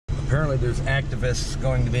Apparently there's activists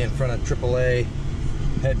going to be in front of AAA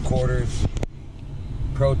headquarters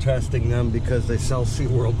protesting them because they sell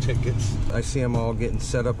SeaWorld tickets. I see them all getting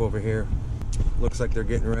set up over here. Looks like they're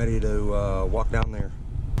getting ready to walk down there.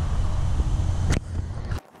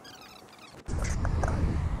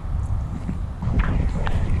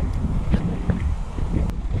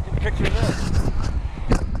 Picture this.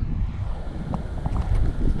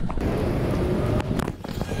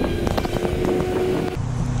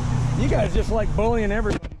 You guys just like bullying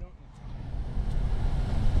everybody, don't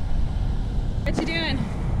you? What you doing?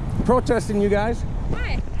 Protesting you guys.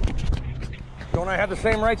 Hi. Don't I have the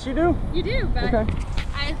same rights you do? You do, but okay.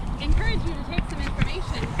 I encourage you to take some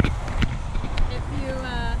information if you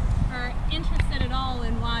are interested at all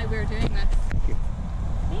in why we're doing this. Thank you.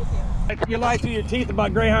 Thank you. If you lie through your teeth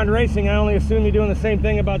about Greyhound racing, I only assume you're doing the same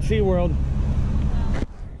thing about SeaWorld.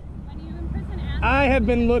 When you imprison animals, I have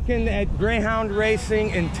been looking at Greyhound racing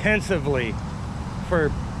intensively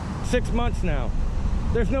for 6 months now.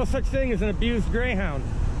 There's no such thing as an abused Greyhound.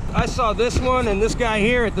 I saw this one and this guy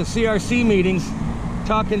here at the CRC meetings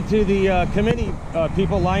talking to the committee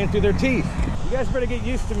people lying through their teeth. You guys better get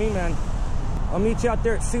used to me, man. I'll meet you out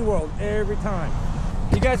there at SeaWorld every time.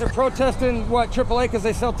 You guys are protesting, what, AAA because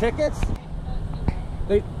they sell tickets?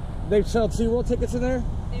 They sell SeaWorld tickets in there?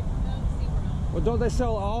 they promote SeaWorld Well, don't they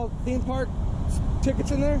sell all theme park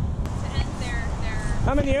tickets in there? to end their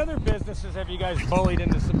How many other businesses have you guys bullied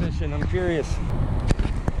into submission? I'm curious.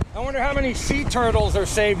 I wonder how many sea turtles are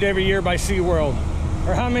saved every year by SeaWorld,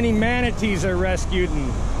 or how many manatees are rescued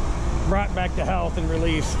and brought back to health and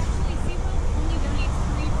released. Actually, SeaWorld only donates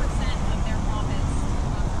 3% of their profits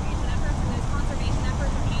to conservation efforts, and those conservation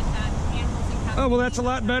efforts are aimed at animals in captivity. Oh, well, that's a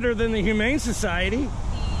lot better than the Humane Society.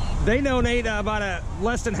 They donate about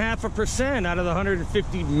less than 0.5% out of the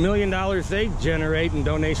 $150 million they generate in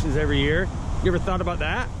donations every year. You ever thought about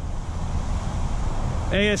that?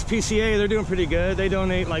 ASPCA, they're doing pretty good. They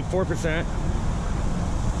donate like 4%.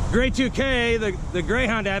 Grey 2K, the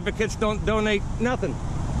Greyhound advocates don't donate nothing.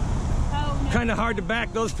 Oh, no. Kind of hard to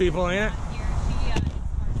back those people, ain't it?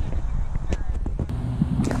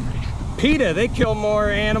 PETA, they kill more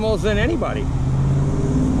animals than anybody.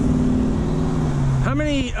 How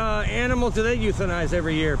many animals do they euthanize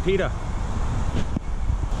every year, PETA?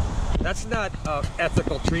 That's not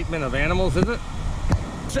ethical treatment of animals, is it?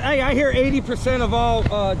 So, hey, I hear 80% of all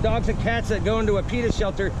dogs and cats that go into a PETA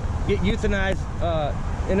shelter get euthanized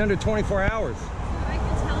in under 24 hours. So I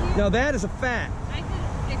can tell you. Now that is a fact. I could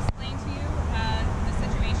explain to you the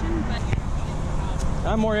situation, but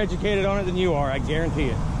I'm more educated on it than you are, I guarantee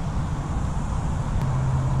it.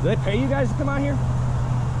 Do they pay you guys to come out here?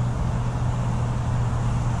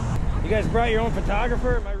 You guys brought your own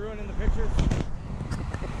photographer? Am I ruining the picture?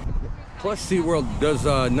 Plus, SeaWorld does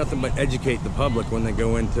nothing but educate the public when they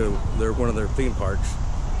go into one of their theme parks.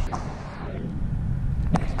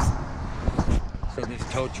 So this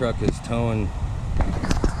tow truck is towing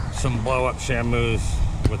some blow-up Shamus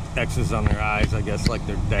with X's on their eyes, I guess, like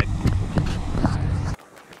they're dead.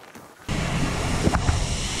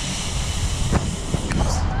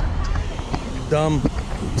 Dumb.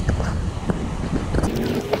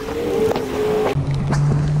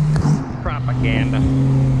 Propaganda.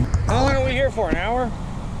 How long are we here for? An hour?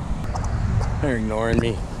 They're ignoring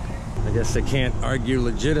me. I guess they can't argue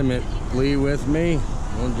legitimately with me.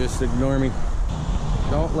 They'll just ignore me.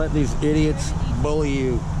 Don't let these idiots bully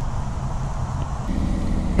you.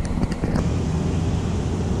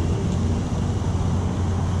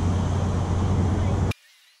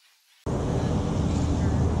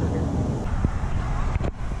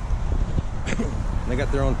 They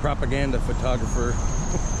got their own propaganda photographer.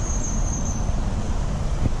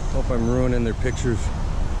 Hope I'm ruining their pictures.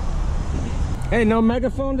 Hey, no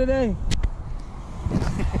megaphone today?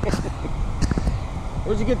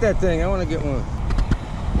 Where'd you get that thing? I want to get one.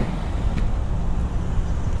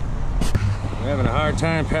 We're having a hard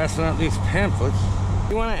time passing out these pamphlets.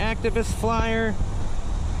 You want an activist flyer?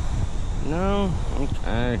 No?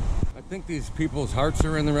 Okay. I think these people's hearts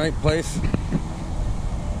are in the right place.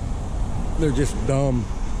 They're just dumb.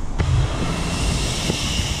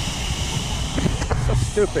 So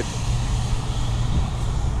stupid.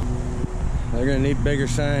 They're gonna need bigger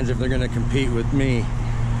signs if they're gonna compete with me. You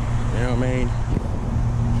know what I mean?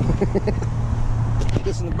 Get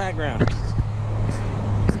this in the background.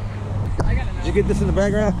 Did you get this in the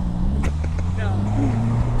background? No.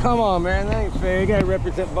 Come on, man, that ain't fair. You gotta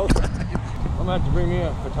represent both sides. I'm gonna have to bring me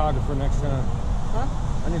a photographer next time. Huh?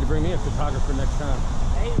 I need to bring me a photographer next time.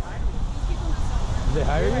 hey, Did they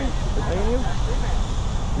hire you? They're paying you?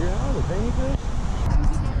 You're out, they're paying you for this?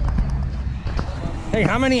 Hey,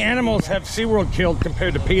 how many animals have SeaWorld killed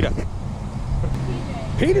compared to PETA?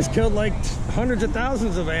 PETA's killed like hundreds of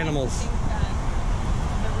thousands of animals.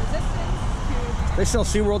 They sell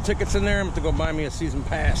SeaWorld tickets in there. I'm going to go buy me a season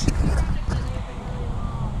pass.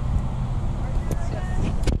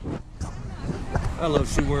 I love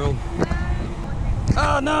SeaWorld.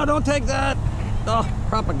 Oh, no, don't take that. Oh,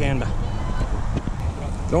 propaganda.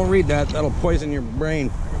 Don't read that. That'll poison your brain.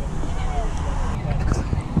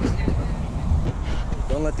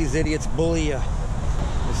 Don't let these idiots bully you.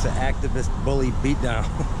 It's the activist bully beatdown.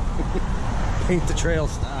 Paint the trail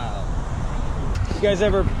style. You guys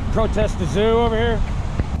ever protest the zoo over here?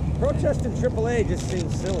 Protesting AAA just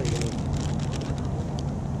seems silly to me.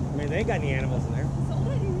 I mean, they ain't got any animals in there. Sold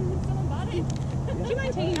it and someone bought it. Would you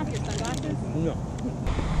mind taking off your sunglasses? No.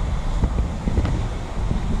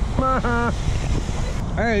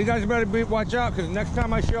 Hey, you guys better watch out, because next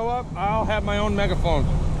time I show up, I'll have my own megaphone.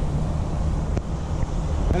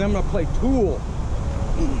 And I'm gonna play Tool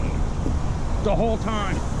the whole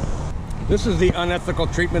time. This is the unethical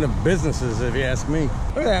treatment of businesses, if you ask me.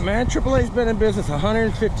 Look at that, man. AAA's been in business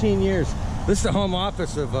 115 years. This is the home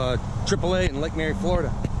office of AAA in Lake Mary,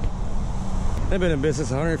 Florida. They've been in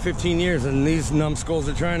business 115 years, and these numbskulls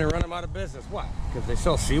are trying to run them out of business. What? Because they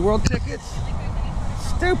sell SeaWorld tickets?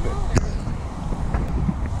 Stupid.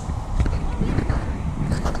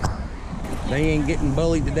 They ain't getting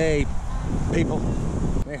bullied today, people.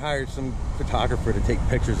 They hired some photographer to take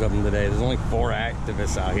pictures of them today. There's only 4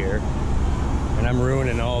 activists out here, and I'm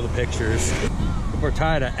ruining all the pictures. We're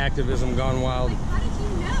tired of activism gone wild. How did you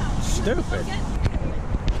know? Stupid.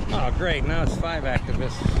 Oh, great. Now it's 5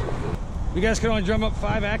 activists. You guys can only drum up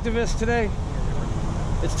 5 activists today?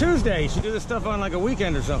 It's Tuesday. You should do this stuff on like a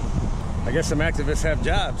weekend or something. I guess some activists have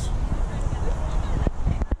jobs.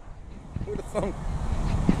 Who the fuck?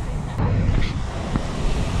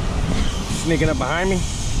 Sneaking up behind me?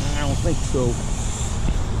 I don't think so.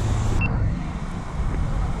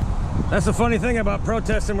 That's the funny thing about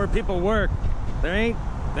protesting where people work. They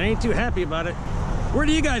ain't too happy about it. Where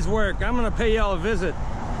do you guys work? I'm gonna pay y'all a visit.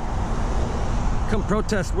 Come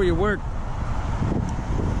protest where you work.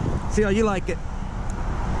 See how you like it.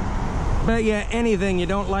 Bet yeah, anything, you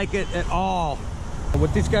don't like it at all.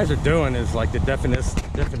 What these guys are doing is like the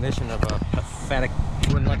definition of a pathetic.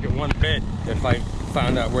 Wouldn't like it one bit if I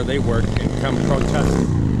found out where they work and come protest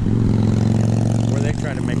where they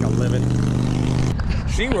try to make a living.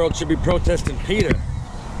 SeaWorld should be protesting PETA,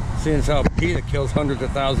 seeing as how PETA kills hundreds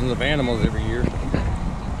of thousands of animals every year.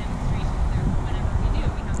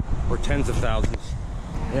 Or tens of thousands.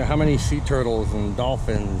 Yeah, how many sea turtles and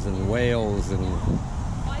dolphins and whales and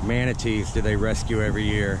manatees do they rescue every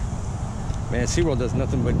year? Man, SeaWorld does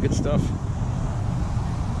nothing but good stuff.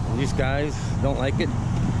 And these guys don't like it.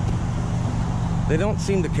 They don't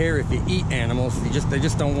seem to care if you eat animals. They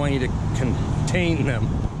just don't want you to contain them.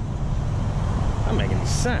 That doesn't make any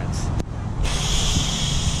sense.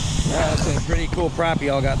 That's a pretty cool prop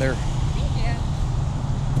y'all got there. Thank you.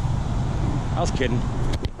 I was kidding.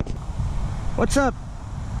 What's up,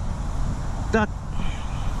 duck?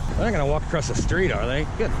 They're not gonna walk across the street, are they?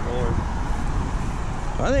 Good Lord.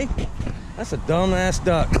 Are they? That's a dumbass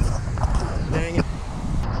duck. Dang it.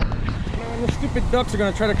 Man, the stupid ducks are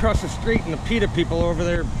gonna try to cross the street and the PETA people over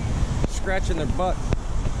there scratching their butt.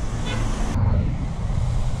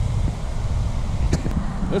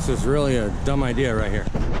 This is really a dumb idea right here.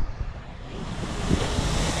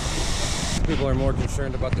 People are more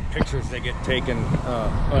concerned about the pictures they get taken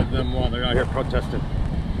of them while they're out here protesting.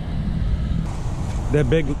 That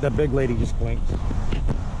big lady just blinked.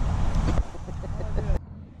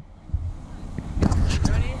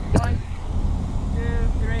 Ready? 1,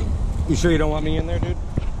 2, 3. You sure you don't want me in there, dude?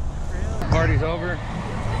 Really? Party's over.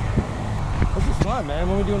 This is fun, man.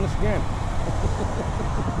 When are we doing this again?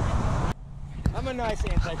 I'm a nice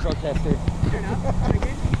anti-protester.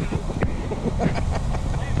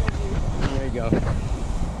 There you go.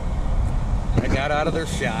 I got out of their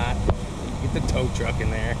shot. Get the tow truck in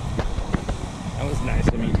there. That was nice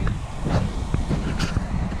of me.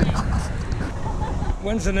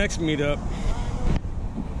 When's the next meetup?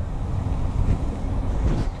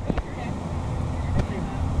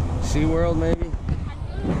 SeaWorld, maybe?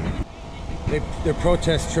 They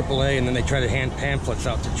protest AAA and then they try to hand pamphlets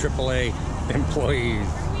out to AAA employees.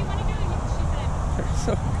 They're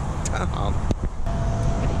so dumb.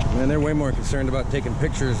 Man, they're way more concerned about taking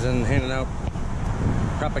pictures than handing out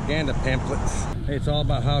propaganda pamphlets. Hey, it's all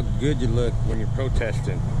about how good you look when you're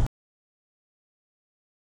protesting.